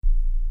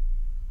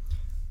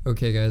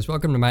Okay, guys,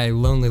 welcome to my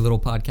lonely little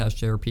podcast,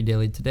 JRP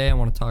Daily. Today, I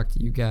want to talk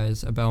to you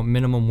guys about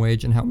minimum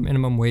wage and how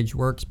minimum wage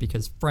works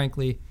because,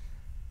 frankly,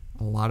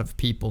 a lot of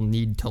people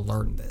need to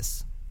learn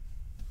this.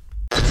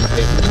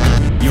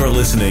 You're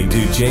listening to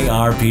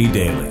JRP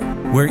Daily,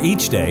 where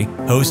each day,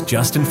 host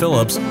Justin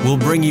Phillips will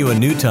bring you a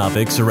new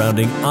topic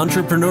surrounding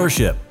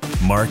entrepreneurship,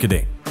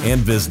 marketing,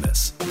 and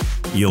business.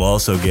 You'll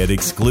also get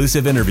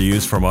exclusive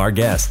interviews from our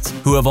guests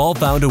who have all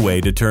found a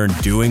way to turn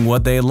doing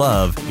what they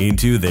love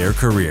into their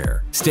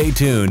career. Stay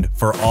tuned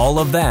for all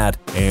of that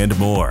and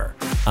more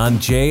on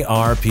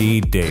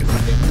JRP Daily.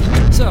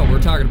 So,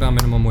 we're talking about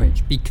minimum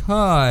wage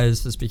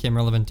because this became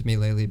relevant to me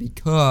lately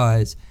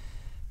because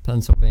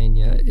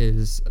Pennsylvania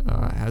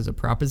has a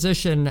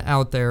proposition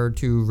out there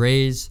to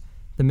raise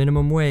the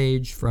minimum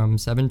wage from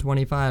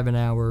 $7.25 an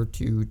hour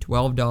to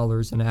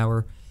 $12 an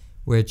hour,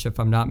 which, if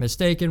I'm not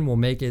mistaken, will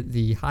make it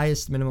the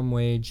highest minimum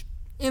wage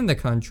in the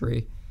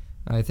country.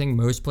 I think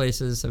most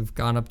places have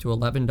gone up to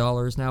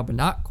 $11 now, but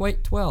not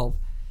quite $12.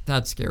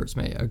 That scares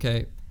me,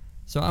 okay?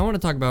 So I want to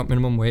talk about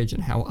minimum wage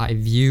and how I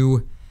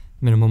view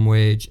minimum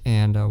wage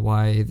and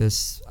why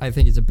this, I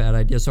think, is a bad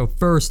idea. So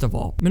first of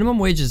all, minimum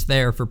wage is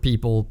there for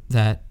people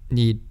that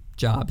need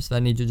jobs,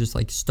 that need to just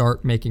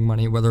start making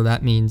money, whether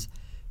that means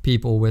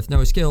people with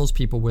no skills,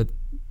 people with,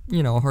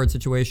 a hard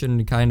situation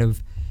to kind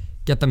of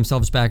get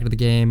themselves back into the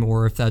game,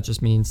 or if that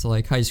just means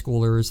high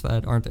schoolers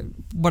that aren't,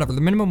 whatever. The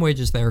minimum wage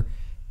is there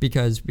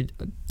because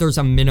there's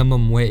a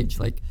minimum wage.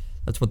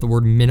 That's what the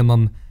word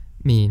minimum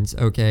means,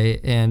 okay?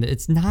 And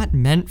it's not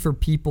meant for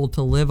people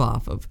to live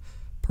off of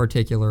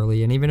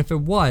particularly. And even if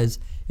it was,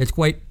 it's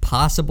quite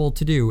possible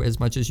to do. As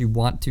much as you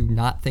want to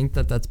not think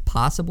that that's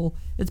possible,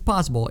 it's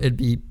possible. It'd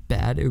be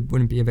bad. It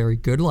wouldn't be a very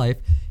good life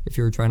if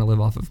you were trying to live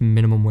off of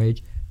minimum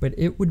wage, but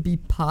it would be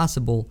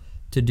possible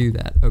to do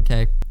that,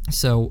 okay?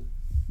 So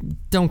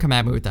don't come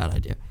at me with that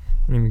idea.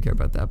 I don't even care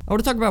about that. I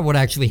want to talk about what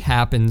actually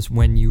happens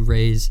when you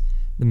raise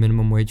the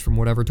minimum wage from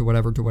whatever to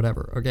whatever to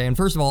whatever. Okay, and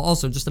first of all,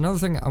 also just another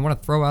thing I want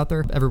to throw out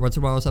there. Every once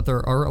in a while, is that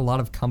there are a lot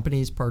of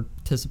companies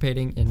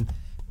participating in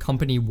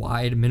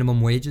company-wide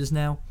minimum wages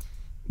now.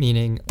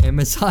 Meaning,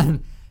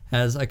 Amazon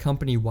has a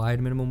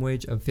company-wide minimum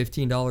wage of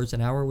 $15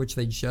 an hour, which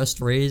they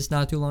just raised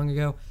not too long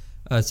ago.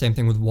 Same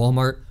thing with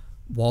Walmart.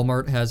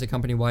 Walmart has a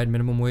company-wide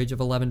minimum wage of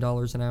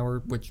 $11 an hour,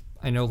 which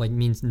I know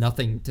means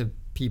nothing to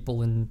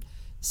people in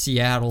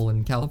Seattle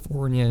and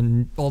California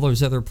and all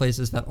those other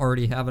places that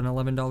already have an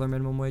 $11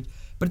 minimum wage.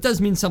 But it does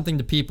mean something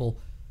to people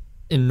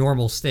in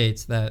normal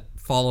states that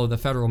follow the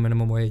federal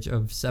minimum wage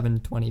of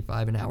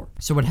 $7.25 an hour.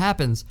 So what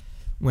happens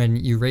when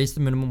you raise the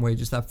minimum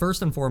wage is that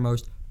first and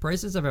foremost,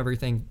 prices of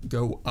everything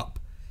go up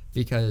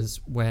because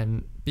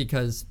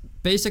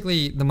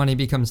basically the money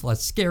becomes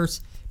less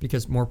scarce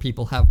because more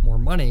people have more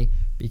money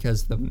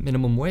because the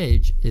minimum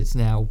wage is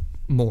now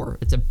more.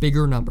 It's a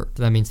bigger number.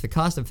 So that means the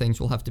cost of things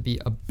will have to be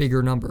a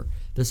bigger number.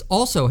 This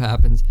also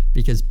happens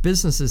because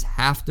businesses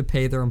have to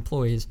pay their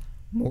employees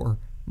more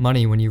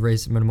money when you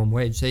raise the minimum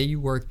wage. Say you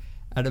work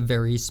at a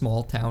very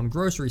small town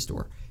grocery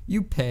store.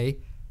 You pay,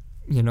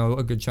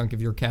 a good chunk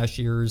of your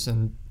cashiers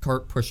and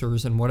cart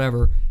pushers and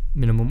whatever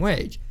minimum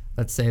wage.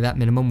 Let's say that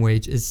minimum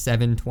wage is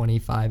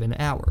 $7.25 an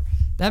hour.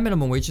 That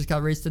minimum wage just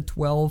got raised to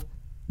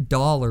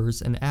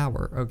 $12 an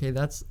hour. Okay,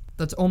 that's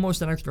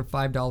almost an extra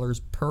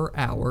 $5 per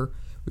hour,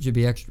 which would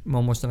be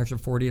almost an extra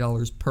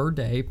 $40 per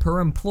day per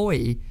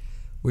employee,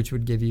 which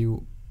would give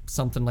you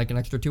something like an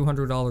extra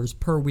 $200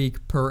 per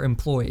week per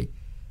employee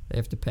they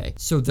have to pay.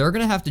 So they're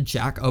going to have to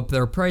jack up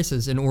their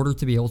prices in order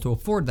to be able to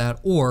afford that,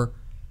 or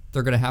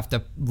they're going to have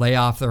to lay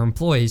off their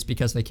employees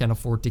because they can't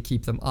afford to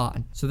keep them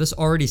on. So this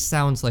already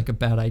sounds like a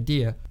bad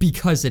idea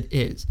because it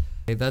is.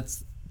 Okay,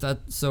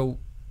 so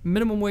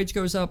minimum wage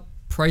goes up,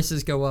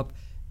 prices go up,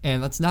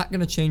 and that's not going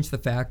to change the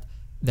fact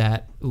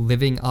that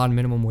living on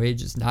minimum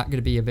wage is not going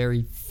to be a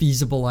very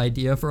feasible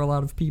idea for a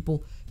lot of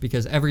people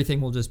because everything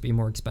will just be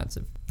more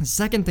expensive. The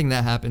second thing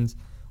that happens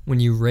when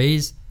you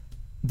raise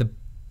the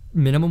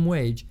minimum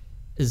wage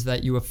is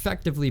that you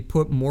effectively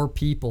put more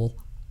people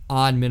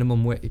on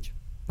minimum wage.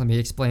 Let me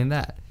explain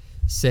that.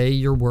 Say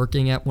you're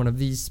working at one of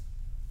these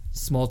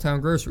small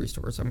town grocery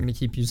stores. I'm going to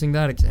keep using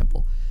that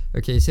example.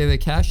 Okay, say the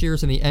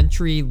cashiers and the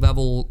entry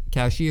level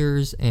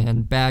cashiers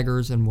and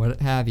baggers and what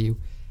have you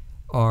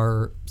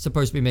are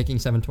supposed to be making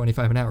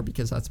 $7.25 an hour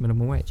because that's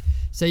minimum wage.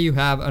 Say you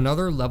have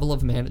another level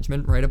of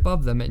management right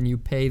above them and you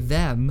pay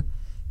them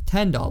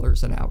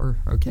 $10 an hour,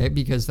 okay,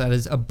 because that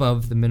is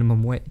above the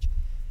minimum wage.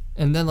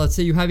 And then let's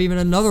say you have even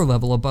another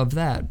level above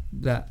that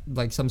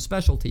like some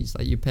specialties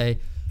that you pay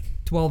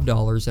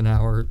 $12 an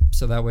hour,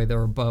 so that way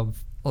they're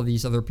above all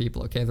these other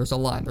people, okay? There's a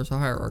line, there's a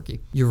hierarchy.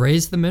 You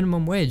raise the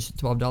minimum wage to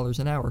 $12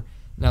 an hour.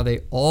 Now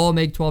they all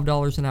make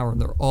 $12 an hour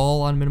and they're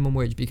all on minimum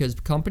wage because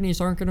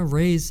companies aren't going to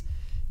raise,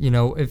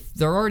 if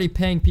they're already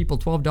paying people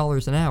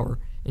 $12 an hour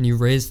and you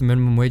raise the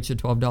minimum wage to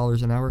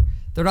 $12 an hour,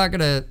 they're not going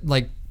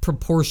to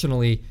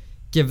proportionally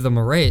give them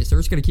a raise. They're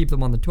just going to keep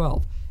them on the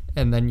 12.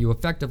 And then you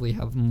effectively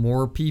have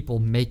more people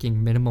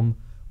making minimum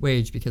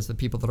wage because the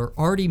people that are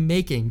already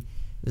making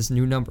this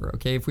new number,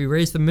 okay? If we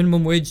raise the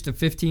minimum wage to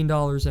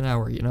 $15 an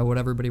hour, what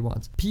everybody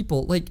wants.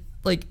 People like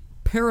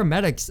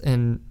paramedics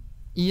and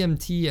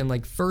EMT and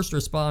like first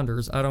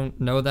responders, I don't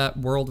know that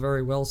world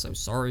very well, so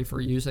sorry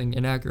for using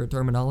inaccurate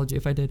terminology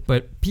if I did.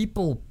 But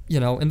people,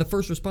 in the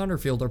first responder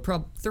field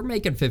they're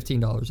making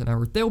 $15 an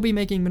hour. They'll be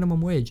making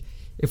minimum wage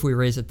if we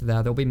raise it to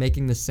that. They'll be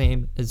making the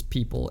same as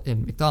people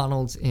in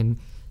McDonald's, in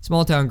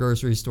small town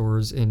grocery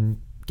stores, in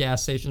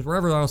gas stations,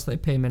 wherever else they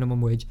pay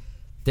minimum wage.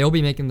 They'll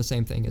be making the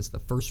same thing as the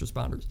first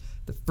responders.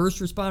 The first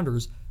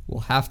responders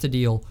will have to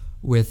deal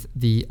with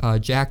the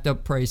jacked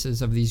up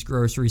prices of these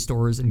grocery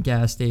stores and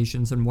gas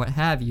stations and what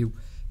have you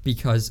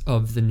because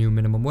of the new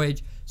minimum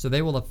wage. So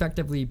they will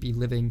effectively be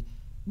living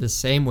the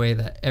same way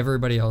that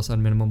everybody else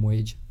on minimum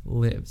wage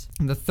lives.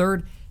 And the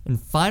third and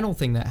final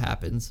thing that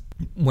happens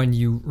when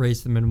you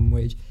raise the minimum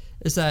wage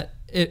is that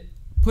it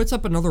puts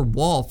up another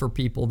wall for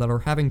people that are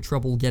having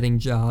trouble getting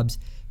jobs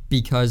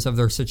because of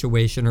their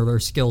situation or their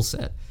skill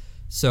set.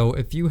 So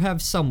if you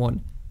have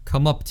someone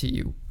come up to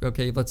you,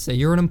 okay, let's say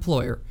you're an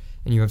employer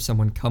and you have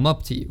someone come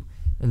up to you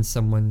and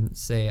someone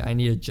say, I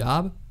need a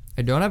job.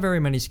 I don't have very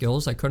many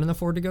skills. I couldn't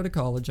afford to go to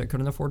college. I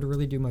couldn't afford to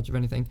really do much of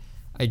anything.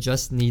 I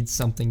just need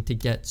something to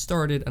get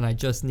started and I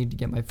just need to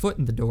get my foot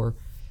in the door.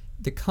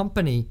 The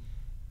company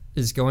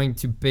is going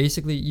to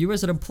basically, you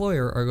as an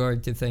employer are going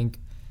to think,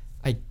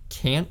 I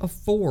can't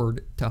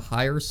afford to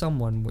hire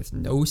someone with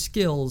no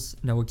skills,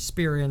 no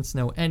experience,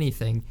 no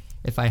anything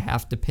if I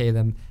have to pay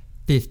them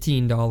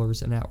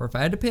 $15 an hour. If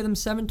I had to pay them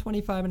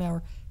 $7.25 an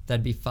hour,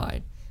 that'd be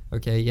fine.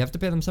 Okay, you have to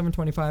pay them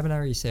 $7.25 an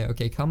hour. You say,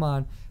 okay, come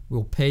on,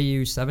 we'll pay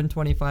you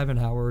 $7.25 an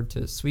hour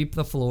to sweep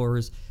the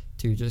floors,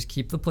 to just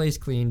keep the place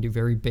clean, do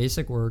very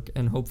basic work,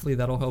 and hopefully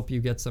that'll help you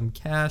get some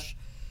cash,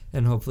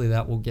 and hopefully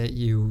that will get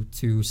you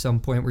to some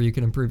point where you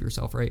can improve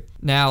yourself, right?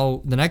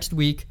 Now, the next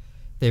week,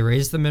 they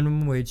raise the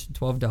minimum wage to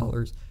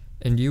 $12,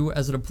 and you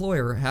as an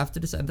employer have to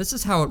decide, this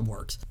is how it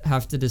works,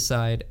 have to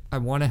decide, I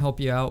want to help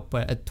you out,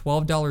 but at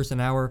 $12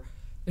 an hour,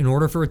 in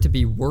order for it to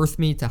be worth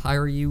me to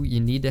hire you, you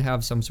need to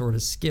have some sort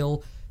of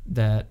skill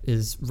that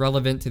is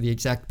relevant to the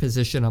exact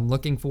position I'm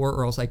looking for,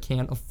 or else I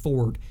can't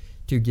afford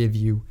to give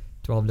you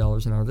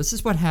 $12 an hour. This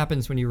is what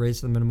happens when you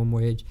raise the minimum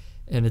wage,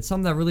 and it's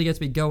something that really gets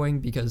me going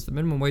because the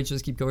minimum wage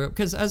just keeps going up,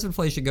 because as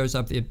inflation goes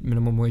up, the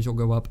minimum wage will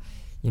go up.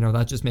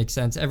 That just makes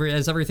sense.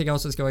 As everything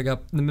else is going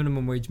up, the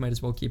minimum wage might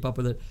as well keep up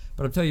with it.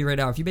 But I'll tell you right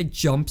now, if you make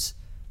jumps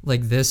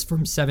like this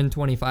from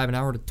 $7.25 an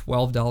hour to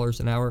 $12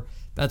 an hour,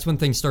 that's when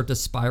things start to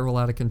spiral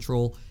out of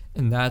control,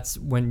 and that's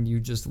when you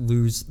just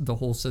lose the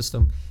whole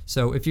system.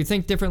 So if you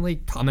think differently,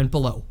 comment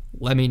below.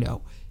 Let me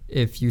know.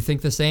 If you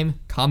think the same,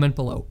 comment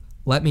below.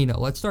 Let me know.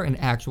 Let's start an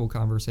actual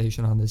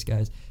conversation on this,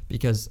 guys,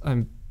 because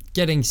I'm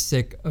getting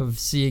sick of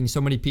seeing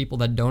so many people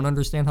that don't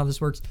understand how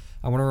this works.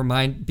 I want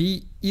to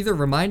be either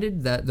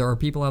reminded that there are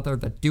people out there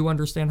that do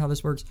understand how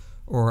this works,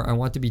 or I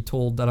want to be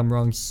told that I'm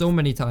wrong so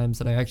many times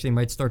that I actually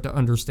might start to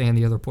understand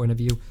the other point of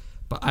view.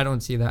 But I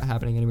don't see that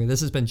happening anyway.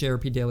 This has been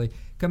JRP Daily.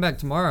 Come back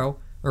tomorrow,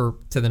 or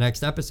to the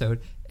next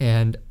episode,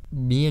 and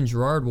me and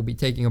Gerard will be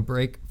taking a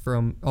break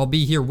from, I'll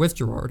be here with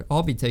Gerard.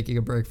 I'll be taking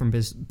a break from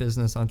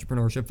business,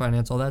 entrepreneurship,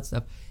 finance, all that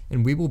stuff.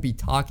 And we will be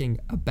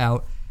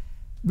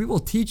we will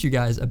teach you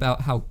guys about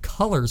how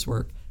colors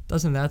work.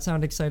 Doesn't that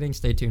sound exciting?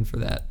 Stay tuned for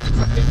that.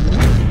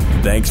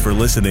 Thanks for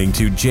listening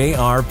to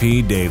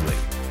JRP Daily.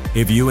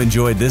 If you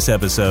enjoyed this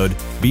episode,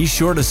 be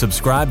sure to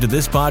subscribe to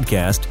this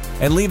podcast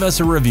and leave us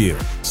a review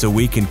so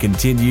we can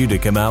continue to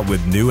come out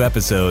with new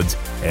episodes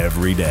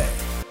every day.